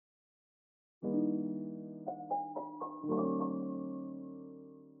Hello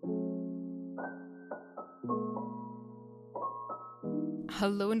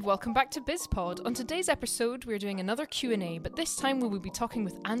and welcome back to BizPod. On today's episode, we're doing another Q&A, but this time we will be talking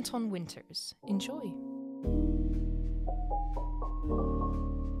with Anton Winters. Enjoy.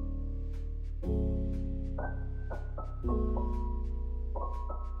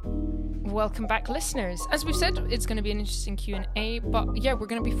 Welcome back, listeners. As we've said, it's going to be an interesting Q&A, but yeah, we're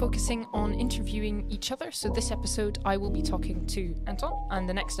going to be focusing on interviewing each other. So this episode, I will be talking to Anton, and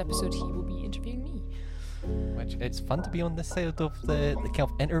the next episode, he will be interviewing me. Which it's fun to be on this side of the kind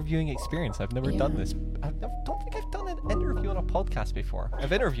of interviewing experience. I've never done this. Don't think I've done an interview on a podcast before.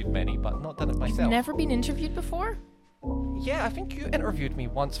 I've interviewed many, but not done it myself. You've never been interviewed before? Yeah, I think you interviewed me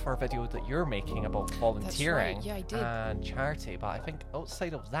once for a video that you're making about volunteering. That's right. Yeah, I did. And charity, but I think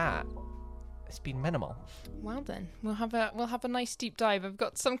outside of that, it's been minimal. Well then, we'll have a nice deep dive. I've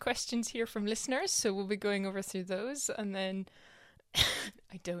got some questions here from listeners, so we'll be going over through those, and then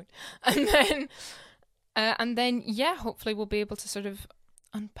I don't, and then yeah, hopefully we'll be able to sort of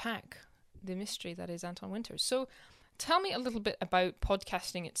unpack the mystery that is Anton Winters. So, tell me a little bit about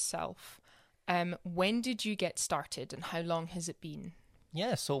podcasting itself. When did you get started, and how long has it been?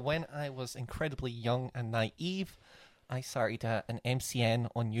 Yeah, so when I was incredibly young and naive, I started an MCN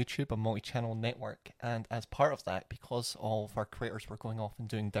on YouTube, a multi-channel network, and as part of that, because all of our creators were going off and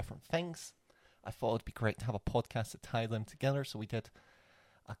doing different things, I thought it'd be great to have a podcast to tie them together. So we did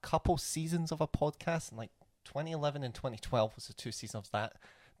a couple seasons of a podcast, and like 2011 and 2012 was the 2 seasons of that.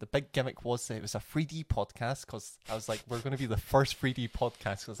 The big gimmick was that it was a 3D podcast, because I was like, we're going to be the first 3D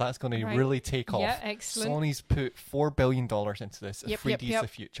podcast, because that's going to really take off. Yeah, excellent. Sony's put $4 billion into this. 3D is yep. the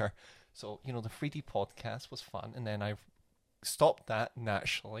future. So, the 3D podcast was fun, and then I stopped that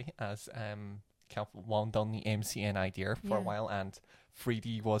naturally as kind of wound down the MCN idea for a while, and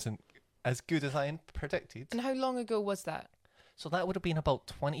 3D wasn't as good as I predicted. And how long ago was that? So that would have been about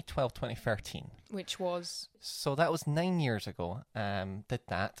 2012, 2013. Which was? So that was 9 years ago. Did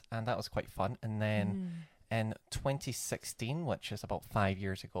that, and that was quite fun. And then in 2016, which is about 5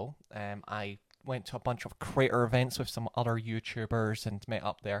 years ago, I went to a bunch of creator events with some other YouTubers and met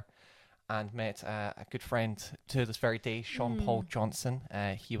up there. And met a good friend to this very day, Sean Paul Johnson.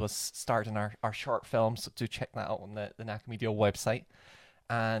 He was starring in our short films, so do check that out on the Nakamedia website.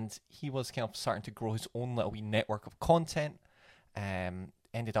 And he was kind of starting to grow his own little wee network of content.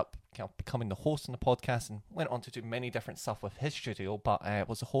 Ended up kind of becoming the host on the podcast and went on to do many different stuff with his studio, but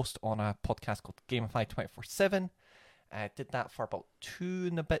was a host on a podcast called Gamify 24/7. Did that for about 2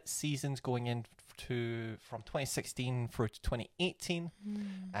 and a bit seasons, going into from 2016 through to 2018.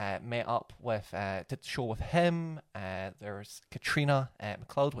 Met up with, did the show with him. There's Katrina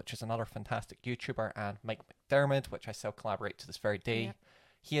McLeod, which is another fantastic YouTuber, and Mike McDermott, which I still collaborate to this very day. Yep.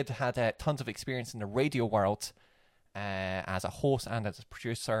 He had tons of experience in the radio world as a host and as a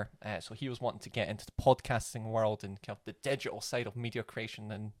producer. So he was wanting to get into the podcasting world and kind of the digital side of media creation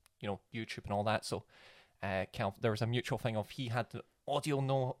and, YouTube and all that. So there was a mutual thing of he had the audio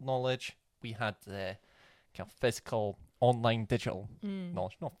knowledge, we had the kind of physical online digital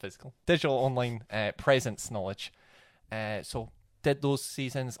knowledge, not physical, digital online presence knowledge. So did those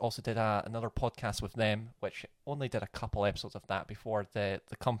seasons, also did another podcast with them, which only did a couple episodes of that before the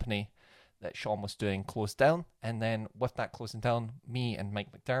company that Sean was doing closed down. And then with that closing down, me and Mike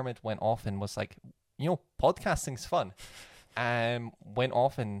McDermott went off and was like, podcasting's fun. Went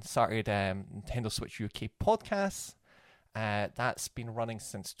off and started Nintendo Switch UK podcasts. That's been running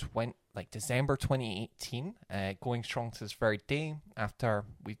since December 2018, going strong to this very day. After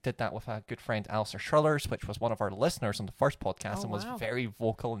we did that with a good friend Alistair Schrullers, which was one of our listeners on the first podcast, was very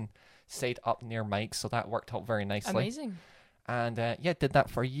vocal and stayed up near Mike, so that worked out very nicely. Amazing. And did that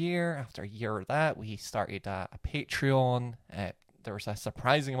for a year. After a year of that, we started a Patreon. There was a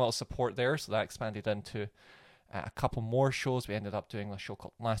surprising amount of support there, so that expanded into a couple more shows. We ended up doing a show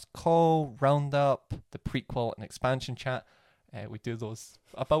called Last Call, Roundup, the prequel, and expansion chat. We do those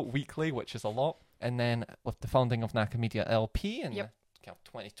about weekly, which is a lot. And then with the founding of Nakamedia LP in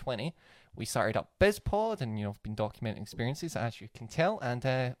 2020, we started up BizPod and, been documenting experiences, as you can tell. And,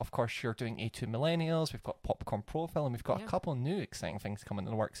 of course, you're doing A2 Millennials. We've got Popcorn Profile, and we've got a couple of new exciting things coming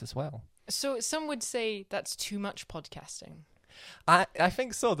in the works as well. So some would say that's too much podcasting. I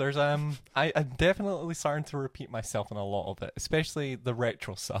think so. There's I'm definitely starting to repeat myself in a lot of it, especially the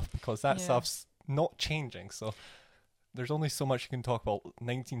retro stuff, because that stuff's not changing. So there's only so much you can talk about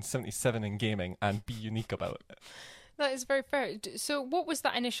 1977 in gaming and be unique about it. That is very fair. So what was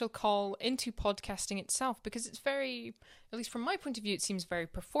that initial call into podcasting itself? Because it's very, at least from my point of view, it seems very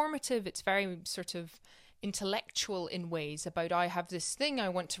performative. It's very sort of intellectual in ways about, I have this thing, I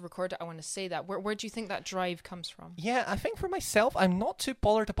want to record it, I want to say that. Where do you think that drive comes from? Yeah, I think for myself, I'm not too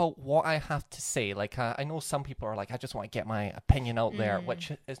bothered about what I have to say. Like, I know some people are like, I just want to get my opinion out there,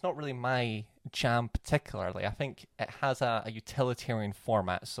 which is not really my jam particularly. I think it has a utilitarian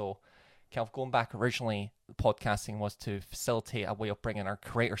format. So, kind of going back originally, podcasting was to facilitate a way of bringing our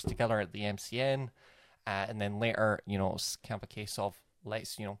creators together at the MCN. And then later, it's kind of a case of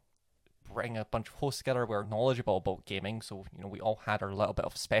let's, bring a bunch of hosts together. We're knowledgeable about gaming. So, we all had our little bit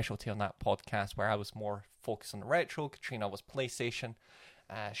of specialty on that podcast where I was more focused on the retro. Katrina was PlayStation.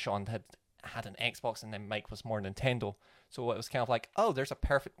 Sean had an Xbox, and then Mike was more Nintendo. So it was kind of like, oh, there's a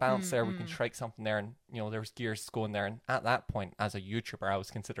perfect balance there. We can strike something there. And, there's gears going there. And at that point, as a YouTuber, I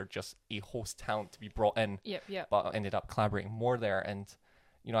was considered just a host talent to be brought in. Yep. But I ended up collaborating more there. And,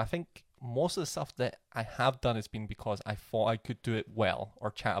 I think most of the stuff that I have done has been because I thought I could do it well or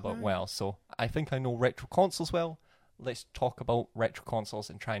chat about well. So I think I know retro consoles well. Let's talk about retro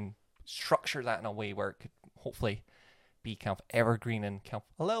consoles and try and structure that in a way where it could hopefully be kind of evergreen and kind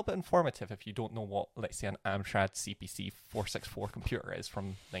of a little bit informative if you don't know what, let's say, an Amstrad CPC 464 computer is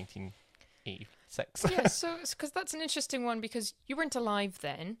from 1986. Yeah, so because that's an interesting one because you weren't alive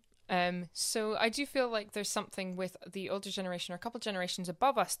then. So I do feel like there's something with the older generation or a couple of generations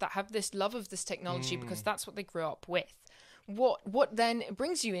above us that have this love of this technology because that's what they grew up with. What then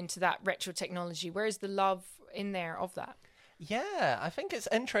brings you into that retro technology? Where is the love in there of that? Yeah, I think it's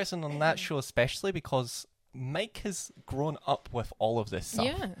interesting on that show especially because Mike has grown up with all of this stuff.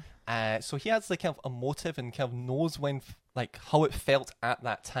 Yeah. So he has the kind of emotive and kind of knows when, like, how it felt at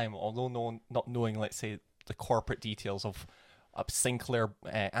that time, although not knowing, let's say, the corporate details of Sinclair,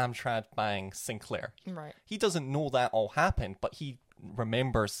 Amstrad buying Sinclair. Right. He doesn't know that all happened, but he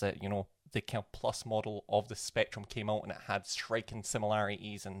remembers that, the kind of plus model of the Spectrum came out and it had striking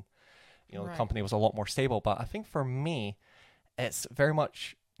similarities and, the company was a lot more stable. But I think for me, it's very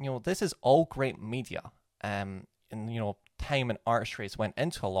much, this is all great media. And, time and artistry went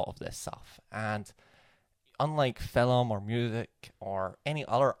into a lot of this stuff. And unlike film or music or any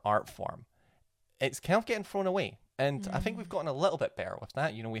other art form, it's kind of getting thrown away. And I think we've gotten a little bit better with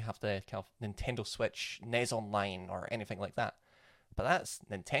that. We have the kind of Nintendo Switch, NES Online, or anything like that. But that's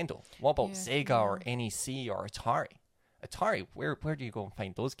Nintendo. What about Sega or NEC or Atari? Atari, where do you go and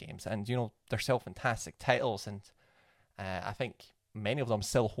find those games? And, they're still fantastic titles. And I think many of them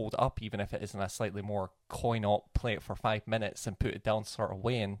still hold up, even if it isn't a slightly more coin-op, play it for 5 minutes and put it down sort of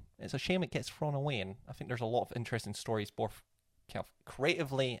way. And it's a shame it gets thrown away. And I think there's a lot of interesting stories, both kind of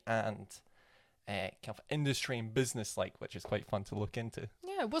creatively and kind of industry and business which is quite fun to look into.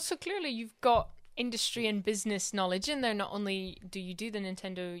 Yeah, well, so clearly you've got industry and business knowledge in there. Not only do you do the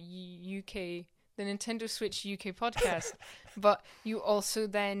Nintendo Switch UK podcast, but you also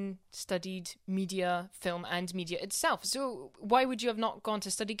then studied media, film, and media itself. So why would you have not gone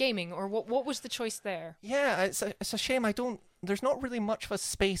to study gaming, or what was the choice there? Yeah, it's a shame. There's not really much of a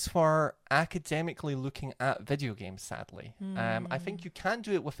space for academically looking at video games, sadly. I think you can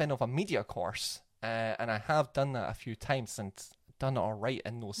do it within of a media course, and I have done that a few times and done it all right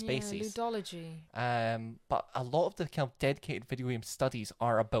in those spaces. Yeah, ludology. But a lot of the kind of dedicated video game studies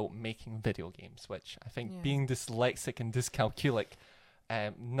are about making video games, which I think being dyslexic and dyscalculic,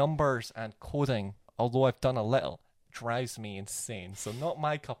 numbers and coding, although I've done a little, drives me insane. So not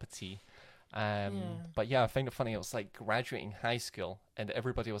my cup of tea. But yeah, I find it funny. It was like graduating high school and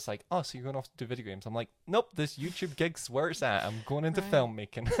everybody was like, oh, so you're going off to do video games. I'm like, nope, this YouTube gig's where it's at. I'm going into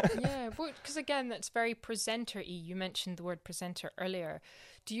filmmaking. Yeah, because again, that's very presenter-y. You mentioned the word presenter earlier.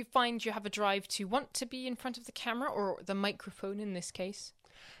 Do you find you have a drive to want to be in front of the camera or the microphone in this case?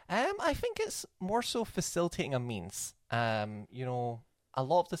 I think it's more so facilitating a means. A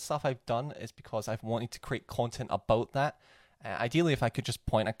lot of the stuff I've done is because I've wanted to create content about that. Ideally, if I could just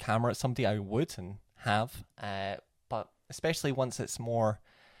point a camera at somebody, I would and have. But especially once it's more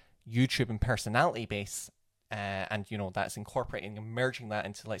YouTube and personality based, and that's incorporating and merging that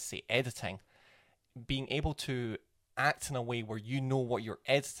into, let's say, editing, being able to act in a way where what you're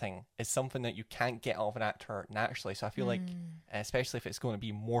editing is something that you can't get out of an actor naturally. So I feel like, especially if it's going to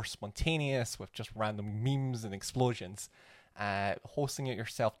be more spontaneous with just random memes and explosions, hosting it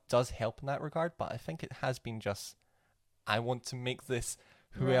yourself does help in that regard. But I think it has been just, I want to make this.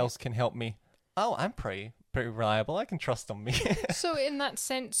 Who else can help me? Oh, I'm pretty reliable. I can trust on me. So in that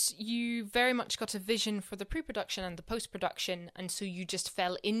sense, you very much got a vision for the pre-production and the post-production, and so you just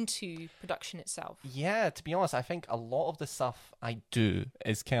fell into production itself. Yeah, to be honest, I think a lot of the stuff I do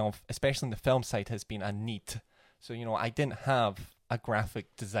is kind of, especially in the film side, has been a need. So, I didn't have a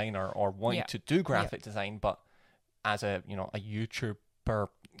graphic designer or wanting to do graphic design, but as a YouTuber kind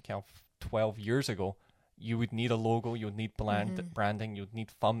of 12 years ago, you would need a logo, you would need branding, you would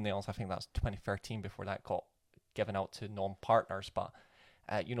need thumbnails. I think that's 2013 before that got given out to non-partners. But,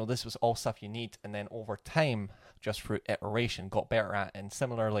 this was all stuff you need. And then over time, just through iteration, got better at. And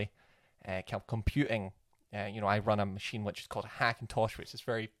similarly, kind of computing, I run a machine which is called a Hackintosh, which is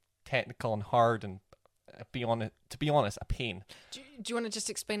very technical and hard and, to be honest, a pain. Do you want to just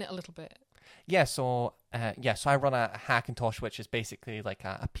explain it a little bit? Yeah, so I run a Hackintosh, which is basically like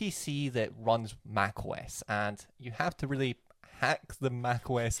a PC that runs macOS, and you have to really hack the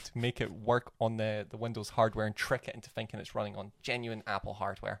macOS to make it work on the Windows hardware and trick it into thinking it's running on genuine Apple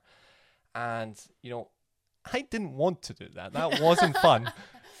hardware. And, I didn't want to do that. That wasn't fun.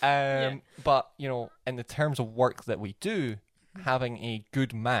 But, in the terms of work that we do, having a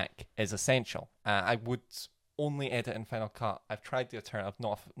good Mac is essential. I would only edit in Final Cut. I've tried the alternative.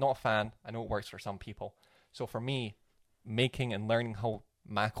 Not a fan. I know it works for some people. So for me, making and learning how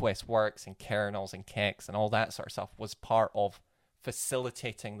macOS works and kernels and kex and all that sort of stuff was part of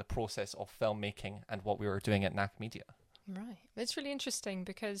facilitating the process of filmmaking and what we were doing at NAC Media. Right. It's really interesting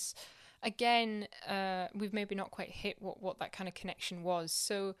because, again, we've maybe not quite hit what that kind of connection was.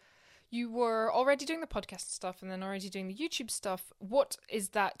 So you were already doing the podcast stuff and then already doing the YouTube stuff. What is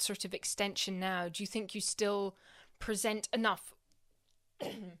that sort of extension now? Do you think you still present enough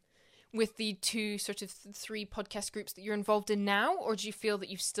with the two sort of three podcast groups that you're involved in now? Or do you feel that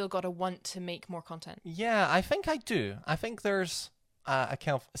you've still got a want to make more content? Yeah, I think I do. I think there's a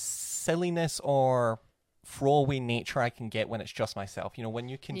kind of silliness or throwaway nature I can get when it's just myself. When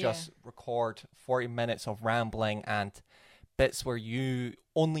you can just record 40 minutes of rambling and bits where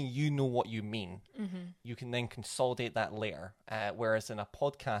only you know what you mean, you can then consolidate that later. Whereas in a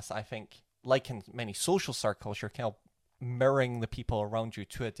podcast, I think, like in many social circles, you're kind of mirroring the people around you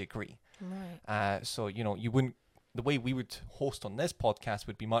to a degree. Right. So, you wouldn't, the way we would host on this podcast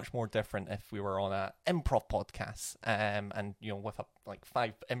would be much more different if we were on a improv podcast, and, with like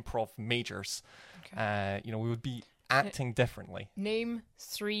 5 improv majors. Okay. We would be acting differently. Name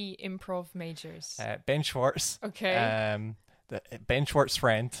 3 improv majors. Ben Schwartz. Okay. Ben Schwartz's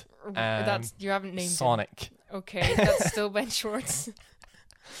friend. You haven't named Sonic. Him. Okay, that's still Ben Schwartz.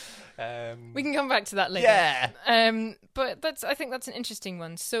 We can come back to that later. Yeah. But I think that's an interesting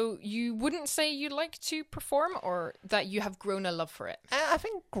one. So you wouldn't say you like to perform, or that you have grown a love for it? I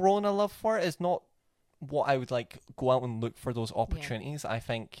think grown a love for it is not what I would like go out and look for those opportunities. Yeah. I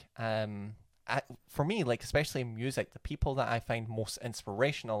think for me, like especially in music, the people that I find most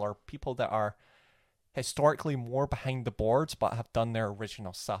inspirational are people that are historically more behind the boards but have done their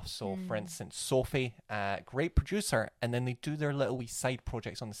original stuff. So for instance, Sophie, great producer, and then they do their little wee side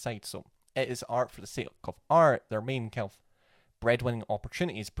projects on the side. So it is art for the sake of art. Their main kind of breadwinning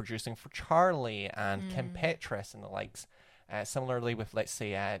opportunities producing for Charlie and Kim Petras and the likes. Similarly with, let's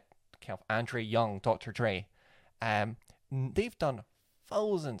say, kind of Andre Young, Dr. Dre. They've done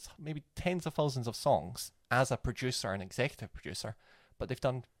thousands, maybe tens of thousands of songs as a producer and executive producer, but they've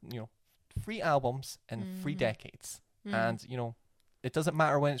done 3 albums in 3 decades. And it doesn't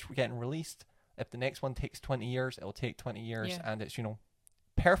matter when it's getting released. If the next one takes 20 years, it'll take 20 years. And it's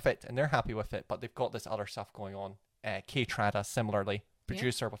perfect and they're happy with it, but they've got this other stuff going on. Kay Trada, similarly,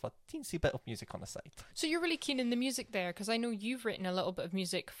 producer with a teensy bit of music on the side. So you're really keen in the music there, because I know you've written a little bit of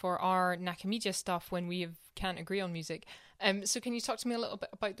music for our NAC Media stuff when we can't agree on music. So can you talk to me a little bit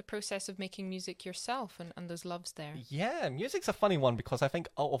about the process of making music yourself and those loves there? Yeah, music's a funny one, because I think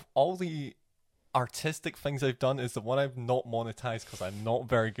out of all the artistic things I've done is the one I've not monetized because I'm not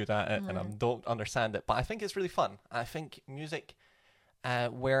very good at it and I don't understand it. But I think it's really fun. I think music,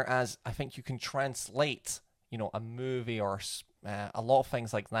 whereas I think you can translate, a movie or a lot of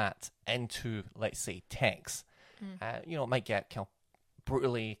things like that into, let's say, text. It might get kind of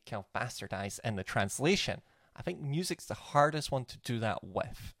brutally kind of bastardized in the translation. I think music's the hardest one to do that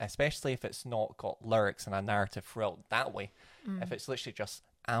with, especially if it's not got lyrics and a narrative throughout that way. If it's literally just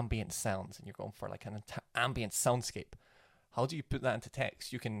ambient sounds and you're going for like an ambient soundscape, how do you put that into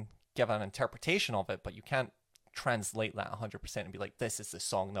text? You can give an interpretation of it, but you can't translate that 100% and be like, this is the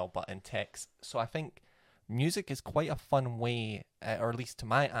song now, but in text. So I think music is quite a fun way, or at least to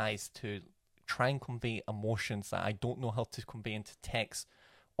my eyes, to try and convey emotions that I don't know how to convey into text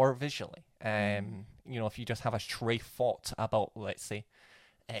or visually. If you just have a stray thought about, let's say,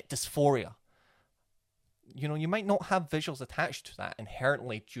 dysphoria, you might not have visuals attached to that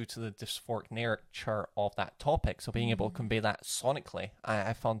inherently due to the dysphoric nature of that topic. So being able to convey that sonically,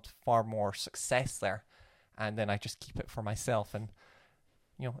 I found far more success there. And then I just keep it for myself and,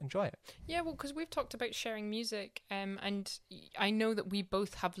 enjoy it. Yeah, well, because we've talked about sharing music, and I know that we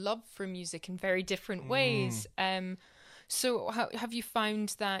both have love for music in very different ways. So have you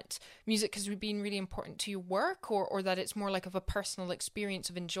found that music has been really important to your work, or that it's more like of a personal experience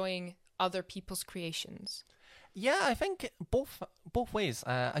of enjoying other people's creations? Yeah, I think both ways.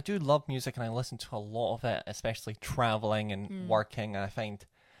 I do love music, and I listen to a lot of it, especially traveling and working. And I find,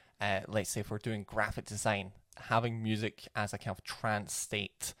 let's say, if we're doing graphic design, having music as a kind of trance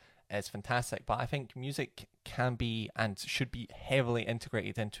state is fantastic. But I think music can be and should be heavily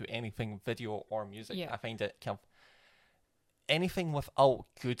integrated into anything video or music. Yeah. I find it kind of anything without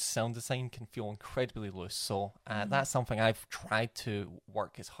good sound design can feel incredibly loose. So that's something I've tried to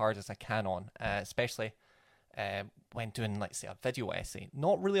work as hard as I can on, especially when doing, let's say, a video essay.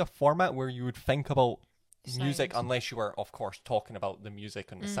 Not really a format where you would think about music unless you were, of course, talking about the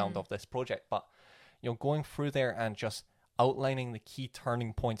music and the sound of this project. But, going through there and just outlining the key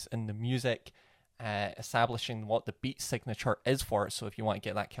turning points in the music, establishing what the beat signature is for it. So if you want to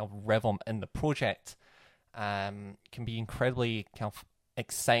get that kind of rhythm in the project, can be incredibly kind of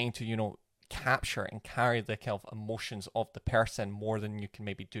exciting to, capture and carry the kind of emotions of the person more than you can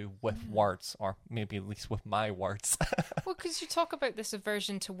maybe do with words, or maybe at least with my words. Well, because you talk about this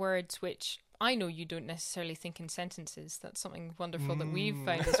aversion to words, which I know you don't necessarily think in sentences. That's something wonderful that we've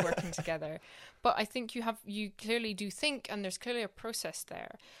found is working together. But I think you clearly do think, and there's clearly a process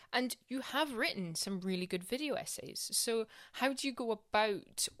there. And you have written some really good video essays. So how do you go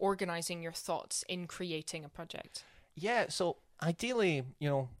about organising your thoughts in creating a project? Yeah, so ideally,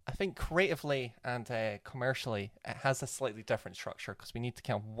 I think creatively and commercially, it has a slightly different structure because we need to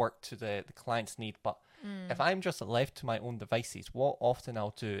kind of work to the client's need. But if I'm just left to my own devices, what often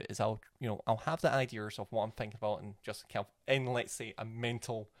I'll do is I'll have the ideas of what I'm thinking about and just kind of in, let's say, a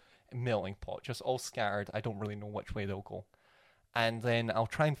mental melting pot, just all scattered. I don't really know which way they'll go. And then I'll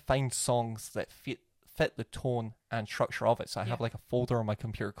try and find songs that fit the tone and structure of it. So I have like a folder on my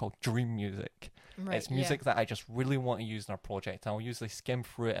computer called Dream Music. Right, it's music that I just really want to use in our project. I'll usually skim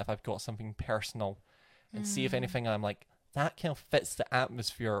through it if I've got something personal and see if anything I'm like, that kind of fits the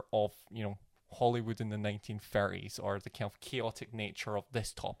atmosphere of, Hollywood in the 1930s or the kind of chaotic nature of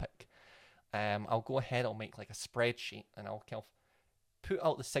this topic. I'll go ahead, I'll make like a spreadsheet and I'll kind of put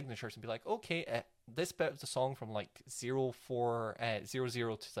out the signatures and be like, okay, this bit of the song from like 00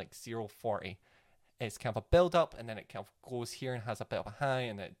 to like 040. It's kind of a build up, and then it kind of goes here and has a bit of a high,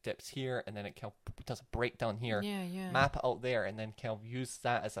 and then it dips here, and then it kind of does a breakdown here. Map it out there, and then kind of use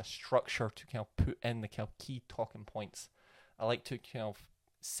that as a structure to kind of put in the kind of key talking points. I like to kind of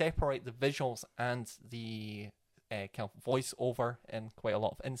separate the visuals and the kind of voice over in quite a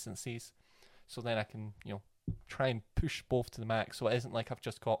lot of instances, so then I can try and push both to the max. So it isn't like I've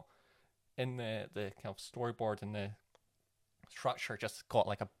just got in the kind of storyboard and the structure just got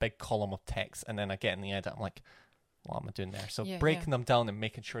like a big column of text, and then I get in the edit, I'm like, what am I doing there? So breaking them down and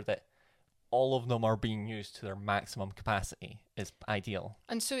making sure that all of them are being used to their maximum capacity is ideal.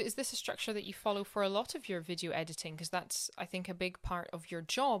 And so is this a structure that you follow for a lot of your video editing? Because that's, I think, a big part of your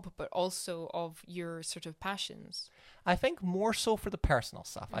job, but also of your sort of passions. I think more so for the personal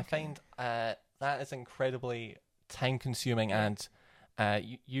stuff. Okay. I find that is incredibly time consuming, and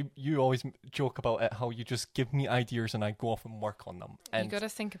you always joke about it, how you just give me ideas and I go off and work on them. And you got to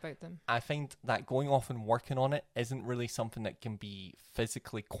think about them. I find that going off and working on it isn't really something that can be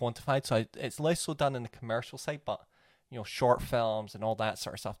physically quantified. So it's less so done in the commercial side, but short films and all that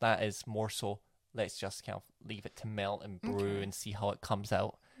sort of stuff, that is more so, let's just kind of leave it to melt and brew and see how it comes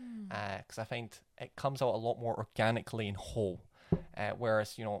out. Because I find it comes out a lot more organically and whole.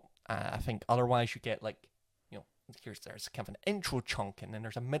 Whereas, I think otherwise you get like, there's kind of an intro chunk, and then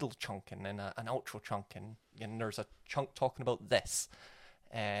there's a middle chunk, and then an outro chunk, and there's a chunk talking about this,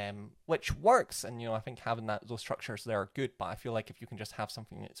 which works. And I think having those structures there are good. But I feel like if you can just have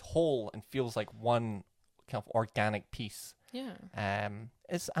something that's whole and feels like one kind of organic piece,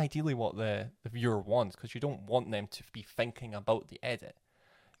 it's ideally what the viewer wants, because you don't want them to be thinking about the edit.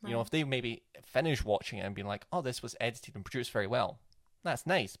 Right. If they maybe finish watching it and be like, oh, this was edited and produced very well, that's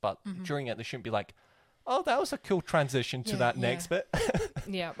nice. But during it, they shouldn't be like, oh, that was a cool transition to that next bit.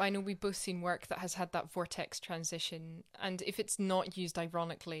 Yeah, I know we've both seen work that has had that vortex transition, and if it's not used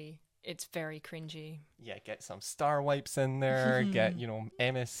ironically, it's very cringy. Yeah, get some star wipes in there, get,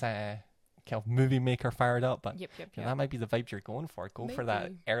 MS kind of movie maker fired up, but that might be the vibe you're going for. Go for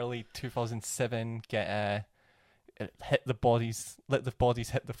that early 2007, get let the bodies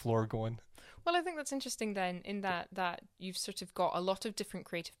hit the floor going. Well, I think that's interesting then, in that you've sort of got a lot of different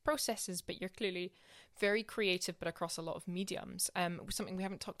creative processes, but you're clearly very creative, but across a lot of mediums. Something we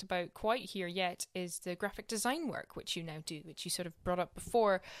haven't talked about quite here yet is the graphic design work, which you now do, which you sort of brought up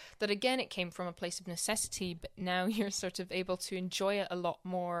before, that again, it came from a place of necessity, but now you're sort of able to enjoy it a lot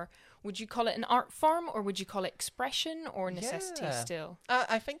more would you call it an art form, or would you call it expression or necessity still?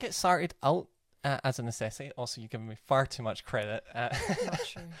 I think it started out as a necessity. Also, you're giving me far too much credit. Not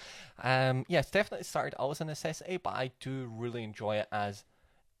true. Yes, definitely started out as a necessity, but I do really enjoy it as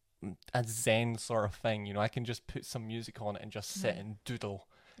a zen sort of thing. You know, I can just put some music on and just sit and doodle.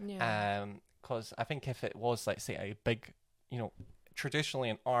 Yeah. Because I think if it was, like, say, a big, you know, traditionally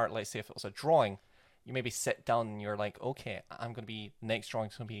in art, let's say if it was a drawing, you maybe sit down and you're like, okay, next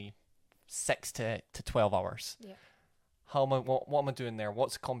drawing's going to be 6 to 12 hours. Yeah. What am I doing there?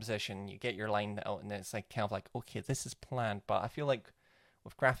 What's the composition? You get your line out, and it's like kind of like, okay, this is planned. But I feel like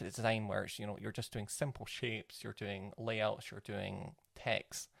with graphic design, where it's, you know, you're just doing simple shapes, you're doing layouts, you're doing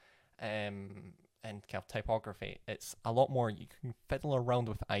text, and kind of typography, it's a lot more, you can fiddle around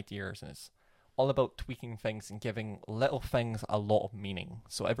with ideas, and it's all about tweaking things and giving little things a lot of meaning.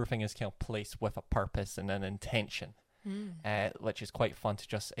 So everything is kind of placed with a purpose and an intention, which is quite fun to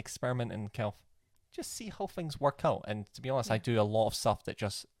just experiment and kind of just see how things work out. And to be honest, I do a lot of stuff that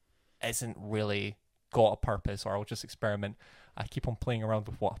just isn't really got a purpose, or I'll just experiment. I keep on playing around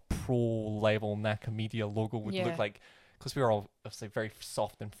with what a pro level Nakamedia logo would look like, because we were all obviously very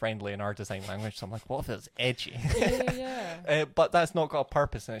soft and friendly in our design language. So I'm like, what if it's edgy? But that's not got a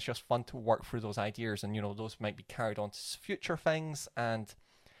purpose, and it's just fun to work through those ideas, and, you know, those might be carried on to future things. And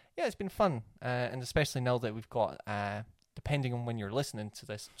yeah, it's been fun, and especially now that we've got, depending on when you're listening to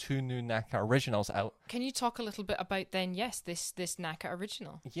this, 2 new NACA originals out. Can you talk a little bit about then, this NACA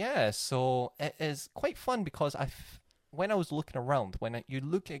original? Yeah, so it is quite fun, because when I was looking around, you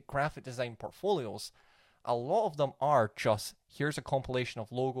look at graphic design portfolios, a lot of them are just, here's a compilation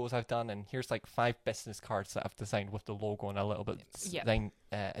of logos I've done, and here's like 5 business cards that I've designed with the logo and a little bit design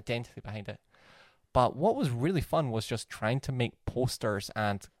identity behind it. But what was really fun was just trying to make posters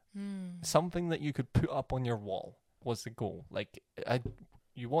and something that you could put up on your wall was the goal. Like,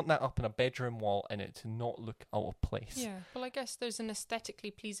 you want that up on a bedroom wall and it to not look out of place. Yeah, well, I guess there's an aesthetically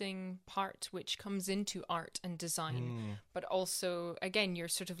pleasing part which comes into art and design, but also, again, your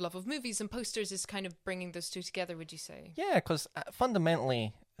sort of love of movies and posters is kind of bringing those two together, would you say? Yeah, because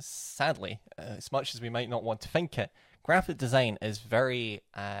fundamentally, sadly, as much as we might not want to think it, graphic design is very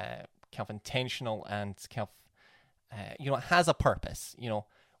kind of intentional and kind of, you know, it has a purpose, you know,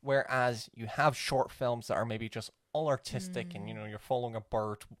 whereas you have short films that are maybe just all artistic and, you know, you're following a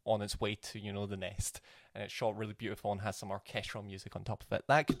bird on its way to, you know, the nest, and it's shot really beautiful and has some orchestral music on top of it.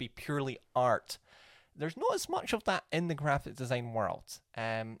 That could be purely art. There's not as much of that in the graphic design world.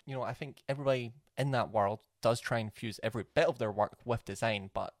 You know, I think everybody in that world does try and fuse every bit of their work with design,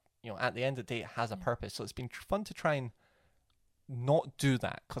 but, you know, at the end of the day, it has a purpose. So it's been fun to try and not do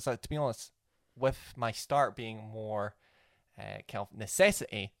that, because to be honest, with my start being more kind of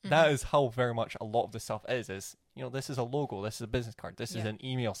necessity, that is how very much a lot of the stuff is, you know, this is a logo, this is a business card, this is an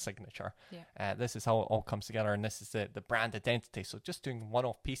email signature, this is how it all comes together, and this is the brand identity. So just doing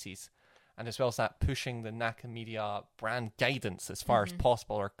one-off pieces, and as well as that, pushing the Nakamedia brand guidance as far as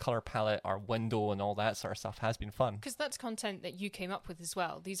possible, our color palette, our window, and all that sort of stuff has been fun. Because that's content that you came up with as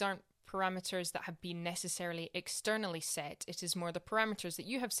well. These aren't parameters that have been necessarily externally set. It is more the parameters that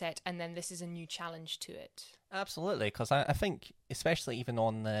you have set, and then this is a new challenge to it. Absolutely, because I think, especially even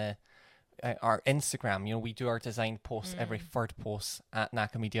on our Instagram, you know, we do our design posts every third post at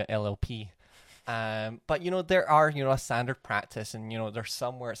Nakamedia LLP. But, you know, there are, you know, a standard practice, and, you know, there's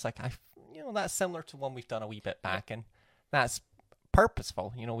some where it's like, you know, that's similar to one we've done a wee bit back, and that's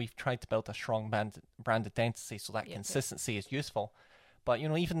purposeful. You know, we've tried to build a strong brand identity, so that consistency is useful. But, you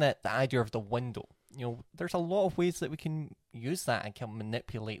know, even the idea of the window, you know, there's a lot of ways that we can use that and can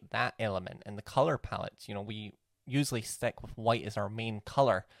manipulate that element. And the color palettes, you know, we usually stick with white as our main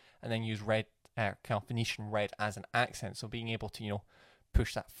color, and then use red, kind of Venetian red as an accent. So being able to, you know,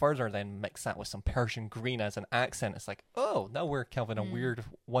 push that further, then mix that with some Persian green as an accent, it's like, oh, now we're kind of in a weird,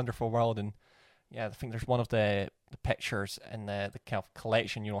 wonderful world. And yeah, I think there's one of the pictures in the kind of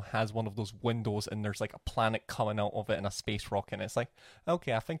collection, you know, has one of those windows, and there's like a planet coming out of it in a space rocket. And it's like,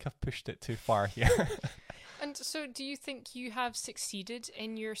 okay, I think I've pushed it too far here. And so do you think you have succeeded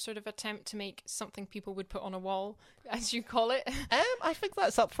in your sort of attempt to make something people would put on a wall, as you call it? I think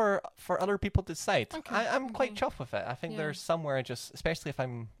that's up for other people to decide. Okay. I'm quite chuffed with it. I think there's somewhere, just especially if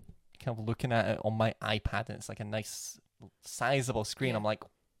I'm kind of looking at it on my iPad and it's like a nice sizable screen, I'm like,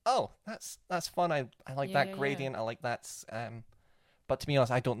 oh, that's fun. I like that gradient. I like that. But to be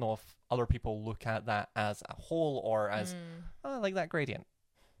honest, I don't know if other people look at that as a whole or as, oh, I like that gradient.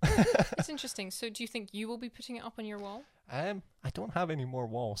 It's interesting. So do you think you will be putting it up on your wall? I don't have any more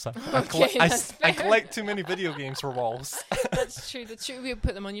walls. I collect too many video games for walls. That's true. We'll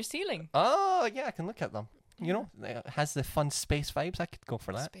put them on your ceiling. Oh, yeah, I can look at them. You know, it has the fun space vibes. I could go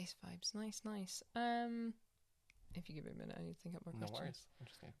for that. Space vibes. Nice. If you give me a minute, I need to think up more questions. No worries. I'm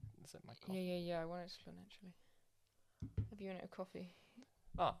just going to sip my coffee. Yeah. I want to explain actually. Have you run out of coffee?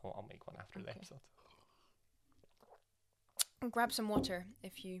 Oh, well, I'll make one after the episode. Grab some water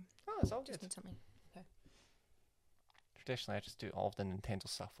if you It's all just good. need something. Okay. Traditionally, I just do all of the Nintendo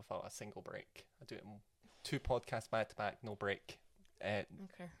stuff without a single break. I do it in 2 podcasts back to back, no break,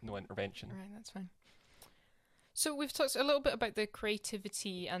 Okay. no intervention. Right, that's fine. So we've talked a little bit about the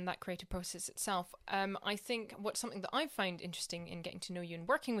creativity and that creative process itself. I think something that I find interesting in getting to know you and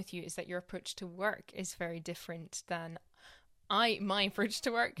working with you is that your approach to work is very different than my approach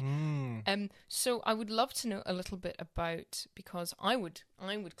to work. So I would love to know a little bit about, because I would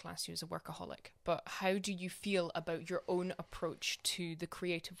class you as a workaholic, but how do you feel about your own approach to the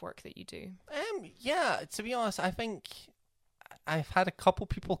creative work that you do? Yeah, to be honest, I think I've had a couple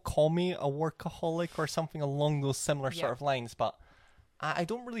people call me a workaholic or something along those similar sort of lines, but I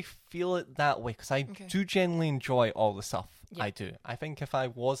don't really feel it that way because I do genuinely enjoy all the stuff I do. I think if I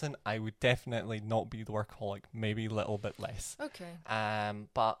wasn't, I would definitely not be the workaholic, maybe a little bit less. Okay.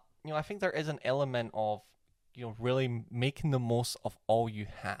 But, you know, I think there is an element of, you know, really making the most of all you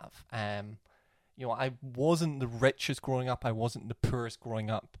have. You know, I wasn't the richest growing up. I wasn't the poorest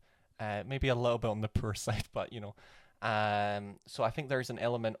growing up. Maybe a little bit on the poor side, but, you know. So I think there's an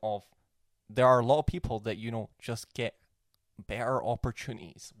element of, there are a lot of people that, you know, just get better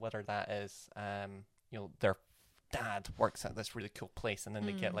opportunities, whether that is, you know, their dad works at this really cool place and then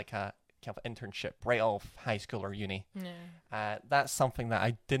they get like a kind of internship right off high school or uni. That's something that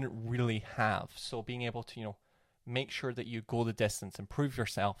I didn't really have. So being able to, you know, make sure that you go the distance, improve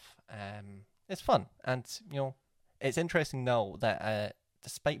yourself, it's fun. And, you know, it's interesting now that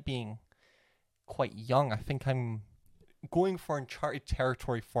despite being quite young, I think I'm going for uncharted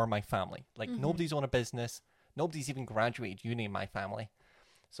territory for my family. Like nobody's owned a business. Nobody's even graduated uni in my family.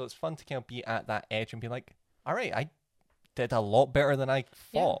 So it's fun to kind of be at that edge and be like, all right, I did a lot better than I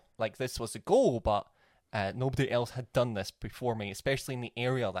thought. Like this was the goal, but nobody else had done this before me, especially in the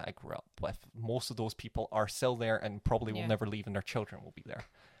area that I grew up with. Most of those people are still there and probably will never leave, and their children will be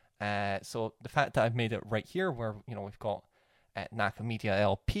there. So the fact that I've made it right here where, you know, we've got NACA Media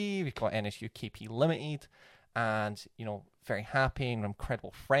LP, we've got NSU KP Limited, and, you know, very happy and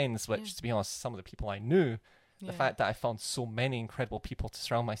incredible friends, which to be honest, some of the people I knew, the fact that I found so many incredible people to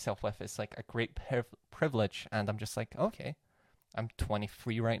surround myself with is like a great privilege. And I'm just like, okay, I'm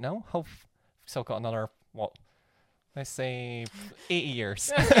 23 right now. Still got another, what, let's say 80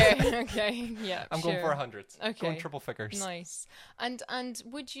 years. Okay, yeah. I'm going for 100. Okay. Going triple figures. Nice. And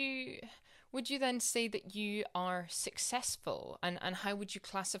would you then say that you are successful? And how would you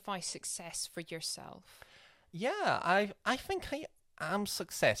classify success for yourself? Yeah, I think I am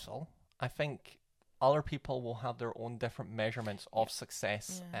successful. I think other people will have their own different measurements of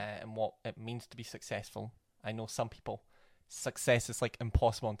success and what it means to be successful. I know some people, success is like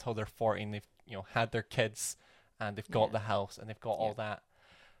impossible until they're 40 and they've, you know, had their kids and they've got the house and they've got all that.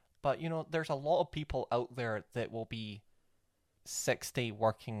 But, you know, there's a lot of people out there that will be 60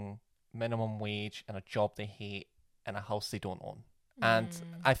 working minimum wage in a job they hate in a house they don't own. And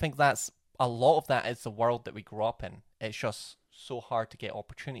I think that's a lot of that is the world that we grew up in. It's just so hard to get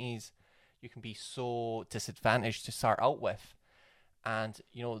opportunities. You can be so disadvantaged to start out with. And,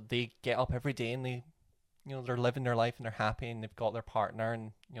 you know, they get up every day and they, you know, they're living their life and they're happy and they've got their partner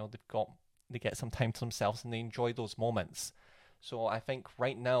and, you know, they get some time to themselves and they enjoy those moments. So I think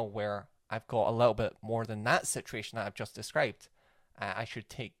right now where I've got a little bit more than that situation that I've just described, I should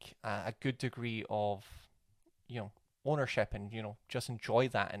take a good degree of, you know, ownership and, you know, just enjoy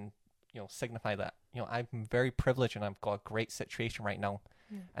that and, you know, signify that, you know, I'm very privileged and I've got a great situation right now.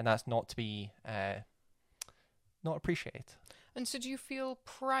 And that's not to be not appreciated. And so do you feel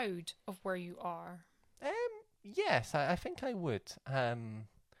proud of where you are? Yes, I think I would.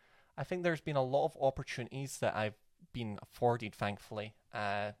 I think there's been a lot of opportunities that I've been afforded, thankfully.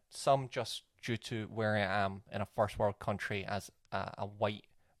 Some just due to where I am in a first world country as a white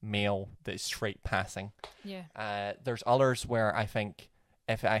male that is straight passing. There's others where I think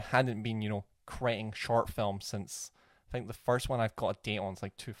if I hadn't been, you know, creating short films since, I think the first one I've got a date on is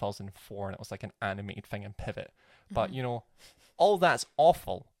like 2004 and it was like an animated thing in Pivot. But, you know, all that's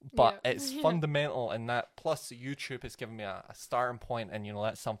awful, but it's fundamental in that. Plus YouTube has given me a starting point and, you know,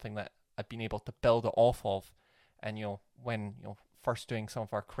 that's something that I've been able to build it off of. And, you know, when, you know, first doing some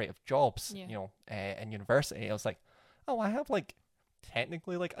of our creative jobs, you know, in university, I was like, oh, I have like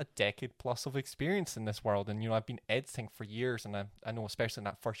technically like a decade plus of experience in this world. And, you know, I've been editing for years. And I know especially in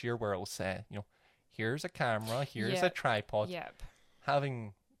that first year where it was, you know, here's a camera, here's a tripod.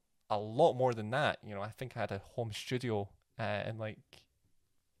 Having a lot more than that. You know, I think I had a home studio in like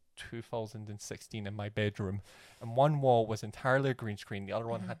 2016 in my bedroom, and one wall was entirely a green screen. The other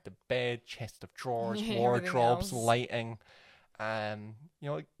one had the bed, chest of drawers, Yeah, wardrobes, everything else. lighting. You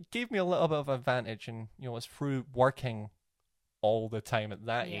know, it gave me a little bit of advantage, and you know, it's through working all the time at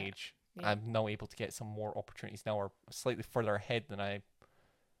that Yeah. age, Yeah. I'm now able to get some more opportunities now, or slightly further ahead than I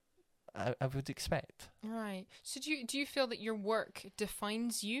would expect. Right. So do you feel that your work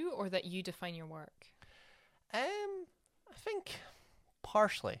defines you, or that you define your work? I think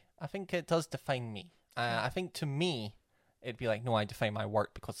partially. I think it does define me. I think to me, it'd be like, no, I define my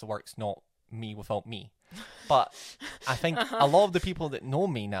work because the work's not me without me. But I think a lot of the people that know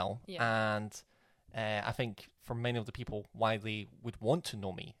me now, Yeah. and I think for many of the people why they would want to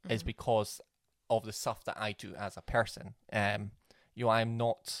know me is because of the stuff that I do as a person. You know, I'm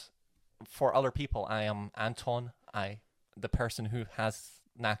not, for other people, I am Anton, the person who has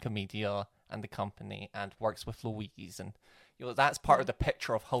Naka Media and the company and works with Louise, and you know, that's part of the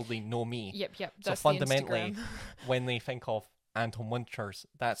picture of how they know me. Yep. So That's fundamentally, the Instagram. when they think of Anton Winters,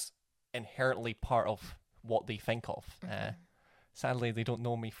 that's inherently part of what they think of. Sadly, they don't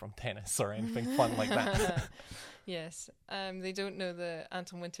know me from tennis or anything fun like that. Yes. They don't know the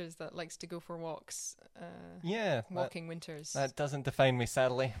Anton Winters that likes to go for walks. Yeah, Walking Winters. that doesn't define me.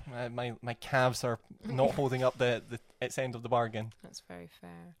 Sadly, my calves are not holding up the its end of the bargain. That's very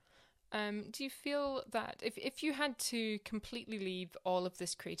fair. Do you feel that if you had to completely leave all of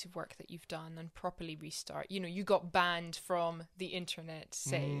this creative work that you've done and properly restart, you know, you got banned from the internet,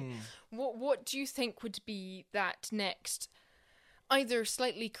 say, what do you think would be that next, either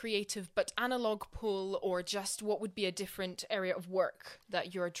slightly creative but analog pull, or just what would be a different area of work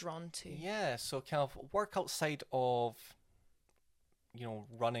that you're drawn to? Yeah, so kind of work outside of, you know,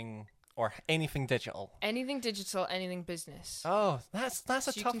 running or anything digital. Anything digital, anything business. Oh, that's a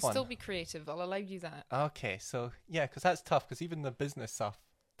So you tough can one. still be creative. I'll allow you that. Okay, so yeah, because that's tough. Because even the business stuff,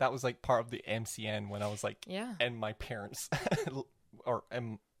 that was like part of the MCN when I was like Yeah. in my parents or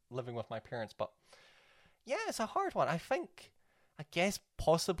living with my parents. But yeah, it's a hard one. I guess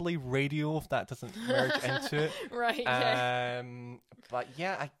possibly radio if that doesn't merge into it. Right. Yeah. But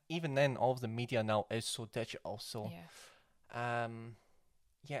yeah, even then, all of the media now is so digital. So Yeah.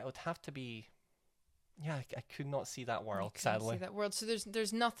 yeah, it would have to be. Yeah, I could not see that world, You couldn't sadly. see that world. So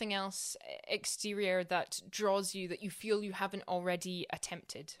there's nothing else exterior that draws you, that you feel you haven't already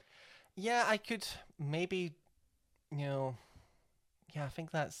attempted. Yeah, I could maybe, you know, yeah, I think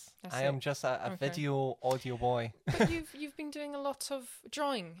That's I it. am just a Okay. video audio boy. But you've been doing a lot of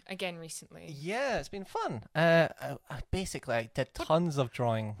drawing again recently. Yeah, it's been fun. Basically, I did tons of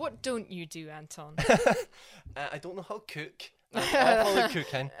drawing. What don't you do, Anton? I don't know how to cook. I'm awful at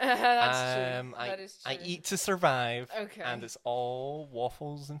cooking. That's true. I, That is I true. eat to survive. Okay. And it's all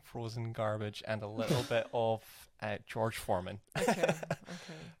waffles and frozen garbage and a little bit of George Foreman. Okay.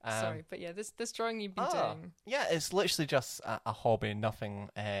 Um, Sorry, but yeah, this drawing you've been Ah, doing. yeah, it's literally just a hobby, nothing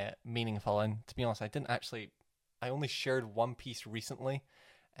meaningful. And to be honest, I only shared one piece recently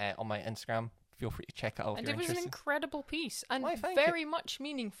on my Instagram. Feel free to check it out if And you're it was an interested. incredible piece, and Why, thank very much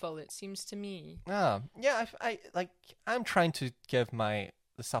meaningful, it seems to me. Yeah, I'm trying to give the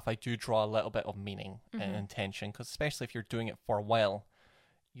stuff I do draw a little bit of meaning and intention, because especially if you're doing it for a while,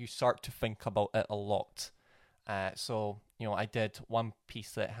 you start to think about it a lot. So, you know, I did one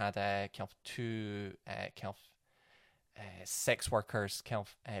piece that had kind of two sex workers kind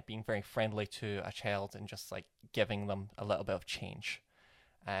of being very friendly to a child and just like giving them a little bit of change.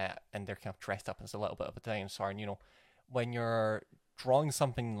 And they're kind of dressed up as a little bit of a dinosaur. And, you know, when you're drawing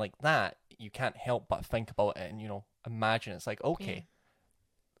something like that, you can't help but think about it and, you know, imagine it's like, okay,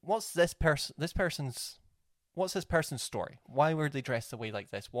 what's this person's story? Why were they dressed away like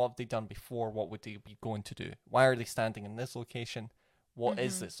this? What have they done before? What would they be going to do? Why are they standing in this location? What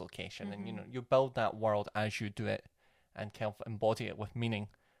is this location? And, you know, you build that world as you do it and kind of embody it with meaning.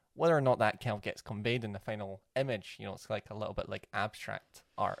 Whether or not that kind of gets conveyed in the final image, you know, it's like a little bit like abstract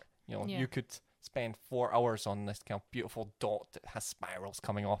art. You know, you could spend 4 hours on this kind of beautiful dot that has spirals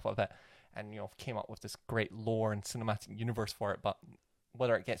coming off of it and, you know, came up with this great lore and cinematic universe for it. But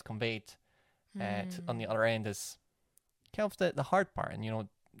whether it gets conveyed on the other end is kind of the hard part. And, you know,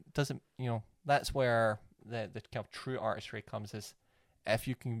 doesn't, you know, that's where the kind of true artistry comes, is if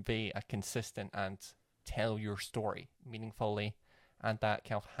you convey a consistent and tell your story meaningfully, and that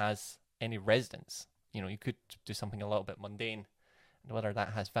kind of has any resonance. You know, you could do something a little bit mundane, and whether that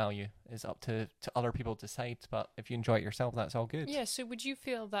has value is up to other people to decide. But if you enjoy it yourself, that's all good. Yeah, so would you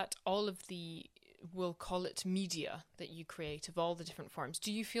feel that all of the, we'll call it media that you create, of all the different forms,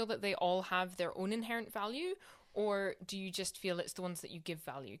 do you feel that they all have their own inherent value? Or do you just feel it's the ones that you give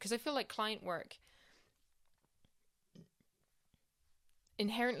value? Because I feel like client work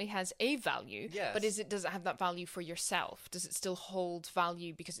inherently has a value, Yes. but does it have that value for yourself? Does it still hold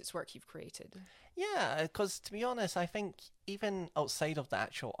value because it's work you've created? Yeah, because to be honest, I think even outside of the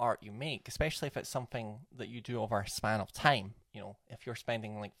actual art you make, especially if it's something that you do over a span of time, if you're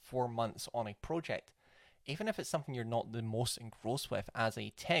spending like 4 months on a project, even if it's something you're not the most engrossed with as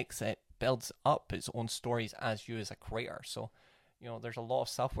a text, it builds up its own stories as you as a creator. So, there's a lot of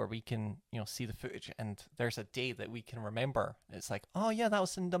stuff where we can, see the footage and there's a day that we can remember. It's like, oh yeah, that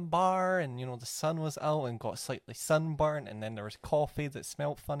was in Dunbar and, the sun was out and got slightly sunburnt and then there was coffee that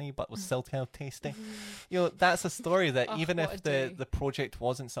smelled funny but was still kind of tasty. That's a story that even if the project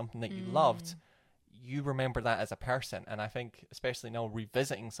wasn't something that you loved, you remember that as a person. And I think especially now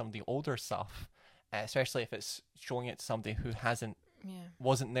revisiting some of the older stuff, especially if it's showing it to somebody who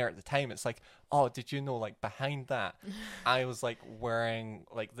wasn't there at the time, it's like, oh, did you know, like behind that I was like wearing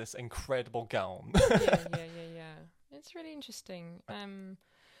like this incredible gown. yeah. It's really interesting.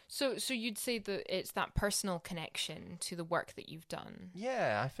 So you'd say that it's that personal connection to the work that you've done.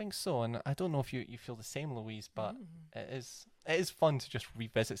 Yeah, I think so. And I don't know if you feel the same, Louise, but it is fun to just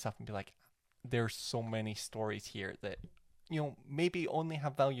revisit stuff and be like, there's so many stories here that maybe only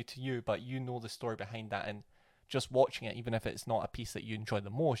have value to you, but the story behind that. And just watching it, even if it's not a piece that you enjoy the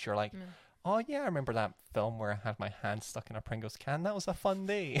most, you're like, oh yeah, I remember that film where I had my hand stuck in a Pringles can. That was a fun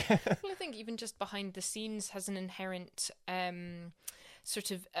day. Well, I think even just behind the scenes has an inherent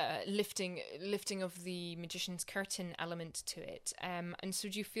sort of lifting of the magician's curtain element to it. And so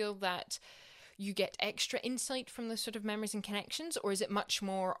do you feel that you get extra insight from those sort of memories and connections, or is it much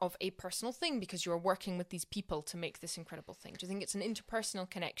more of a personal thing because you're working with these people to make this incredible thing? Do you think it's an interpersonal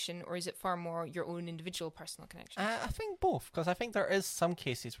connection, or is it far more your own individual personal connection? I think both, because I think there is some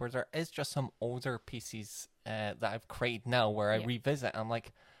cases where there is just some older pieces that I've created now where I revisit and I'm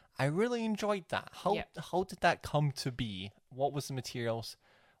like, I really enjoyed that. How did that come to be? What was the materials?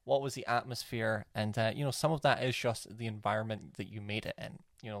 What was the atmosphere? And some of that is just the environment that you made it in.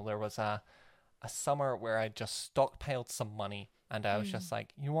 There was a summer where I just stockpiled some money and I was just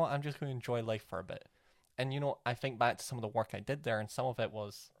like, you know what, I'm just going to enjoy life for a bit. And, I think back to some of the work I did there, and some of it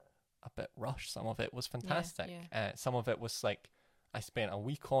was a bit rushed. Some of it was fantastic. Some of it was like I spent a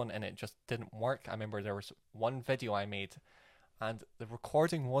week on and it just didn't work. I remember there was one video I made and the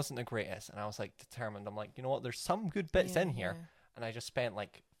recording wasn't the greatest. And I was like determined. I'm like, you know what, there's some good bits in here. And I just spent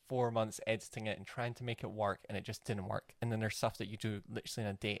like 4 months editing it and trying to make it work, and it just didn't work. And then there's stuff that you do literally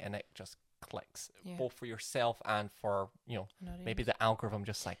in a day and it just clicks, both for yourself and for maybe the algorithm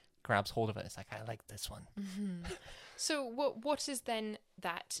just like grabs hold of it. It's like, I like this one. So what is then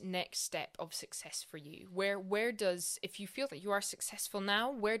that next step of success for you? Where does, if you feel that you are successful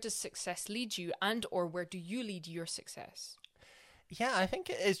now, where does success lead you, and or where do you lead your success? Yeah, I think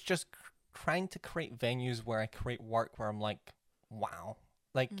it is just trying to create venues where I create work where I'm like, wow.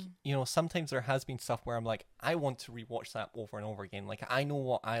 Like, sometimes there has been stuff where I'm like, I want to rewatch that over and over again. Like, I know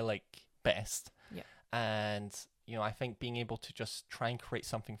what I like best. And, I think being able to just try and create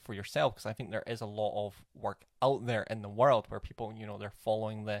something for yourself, because I think there is a lot of work out there in the world where people, they're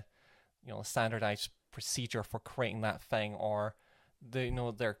following the, standardized procedure for creating that thing, or they're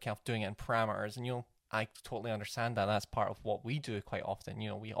kind of doing it in parameters. And, I totally understand that. That's part of what we do quite often.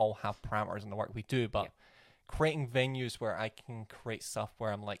 We all have parameters in the work we do, but creating venues where I can create stuff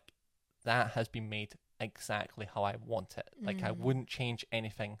where I'm like, that has been made exactly how I want it. Like, I wouldn't change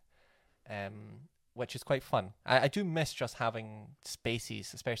anything, which is quite fun. I do miss just having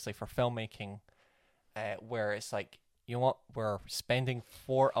spaces, especially for filmmaking, where it's like, you know what, we're spending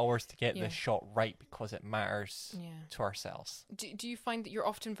 4 hours to get this shot right because it matters to ourselves. Do you find that you're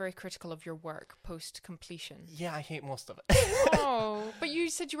often very critical of your work post-completion? Yeah, I hate most of it. Oh, but you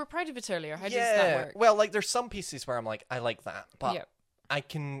said you were proud of it earlier. How does that work? Well, like, there's some pieces where I'm like, I like that, but I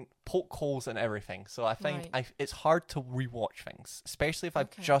can poke holes in everything. So I think it's hard to rewatch things, especially if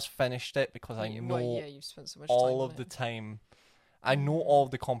I've just finished it, because I know you've spent so much all of the time. I know all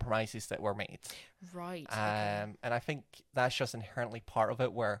the compromises that were made. Right. And I think that's just inherently part of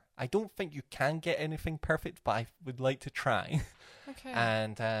it, where I don't think you can get anything perfect, but I would like to try. Okay.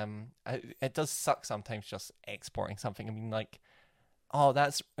 And it does suck sometimes just exporting something. I mean, like, oh,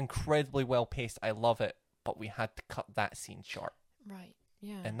 that's incredibly well paced. I love it, but we had to cut that scene short. Right.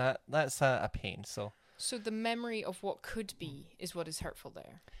 Yeah. And that's a pain. So the memory of what could be is what is hurtful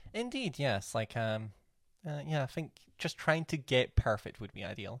there. Indeed, yes. Like, I think just trying to get perfect would be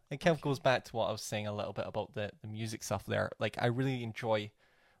ideal. It kind of goes back to what I was saying a little bit about the music stuff there. Like, I really enjoy,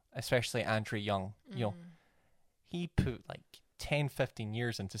 especially Andrew Young. He put like 10, 15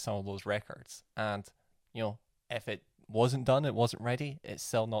 years into some of those records, and if it wasn't done, it wasn't ready, it's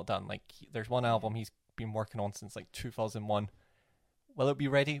still not done. Like, there's one album he's been working on since like 2001. Will it be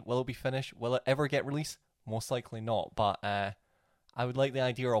ready? Will it be finished? Will it ever get released? Most likely not. But I would like the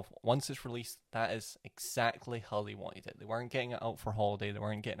idea of once it's released, that is exactly how they wanted it. They weren't getting it out for holiday. They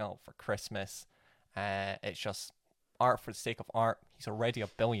weren't getting it out for Christmas. It's just art for the sake of art. He's already a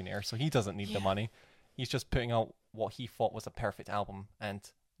billionaire, so he doesn't need the money. He's just putting out what he thought was a perfect album. And,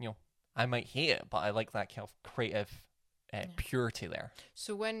 you know, I might hate it, but I like that kind of creative purity there.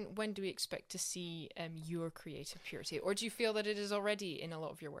 So when do we expect to see your creative purity? Or do you feel that it is already in a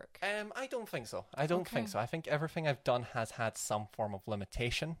lot of your work? I don't think so. I think everything I've done has had some form of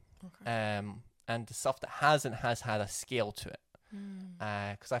limitation. And the stuff that hasn't has had a scale to it.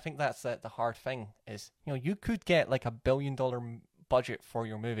 Because I think that's the hard thing is, you know, you could get like $1 billion budget for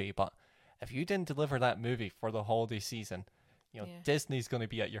your movie, but if you didn't deliver that movie for the holiday season, you know, Disney's going to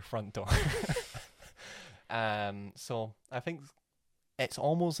be at your front door. So I think it's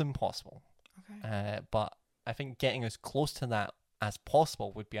almost impossible. But I think getting as close to that as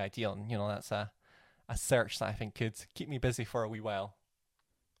possible would be ideal. And, you know, that's a search that I think could keep me busy for a wee while.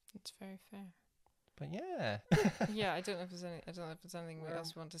 It's very fair. But yeah. Yeah, I don't know if there's anything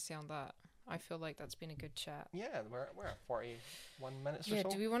else we want to say on that. I feel like that's been a good chat. Yeah, we're at 41 minutes or so. Yeah,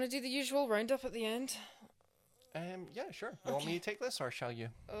 do we want to do the usual roundup at the end? Yeah, sure. You want me to take this or shall you?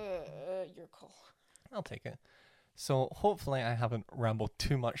 Your call. I'll take it. So hopefully I haven't rambled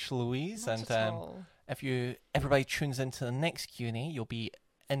too much, Louise. Not and at all. If everybody tunes into the next Q&A, you'll be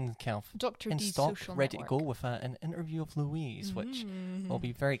in Dr. in D's stock, social ready network. to go with an interview of Louise, which will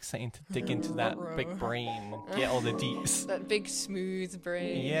be very exciting to dig into that big brain and get all the deets. That big smooth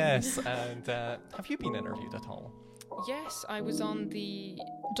brain. Yes, and have you been interviewed at all? Yes, I was on the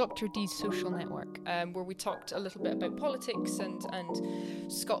Dr. D's social network, where we talked a little bit about politics and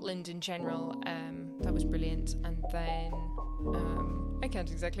Scotland in general. That was brilliant. And then I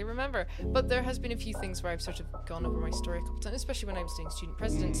can't exactly remember, but there has been a few things where I've sort of gone over my story a couple times, especially when I was doing student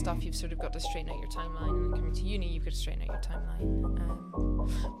president stuff. You've sort of got to straighten out your timeline, and then coming to uni, you've got to straighten out your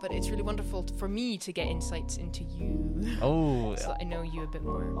timeline. But it's really wonderful for me to get insights into you. Oh, so that I know you a bit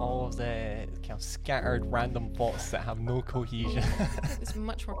more. All of the kind of scattered random thoughts that have no cohesion. It's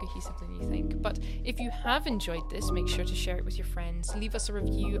much more cohesive than you think. But if you have enjoyed this, make sure to share it with your friends. Leave us a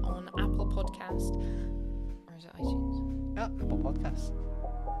review on Apple Podcast, or is it iTunes? Yeah, Apple Podcasts.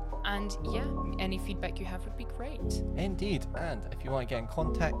 And yeah, any feedback you have would be great. Indeed. And if you want to get in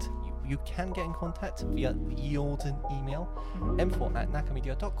contact, you can get in contact via the olden email,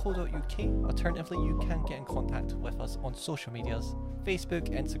 info@nakamedia.co.uk. Alternatively, you can get in contact with us on social medias, Facebook,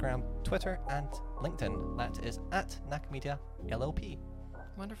 Instagram, Twitter, and LinkedIn. That is @NakaMedia LLP.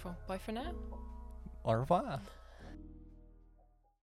 Wonderful. Bye for now. Au revoir.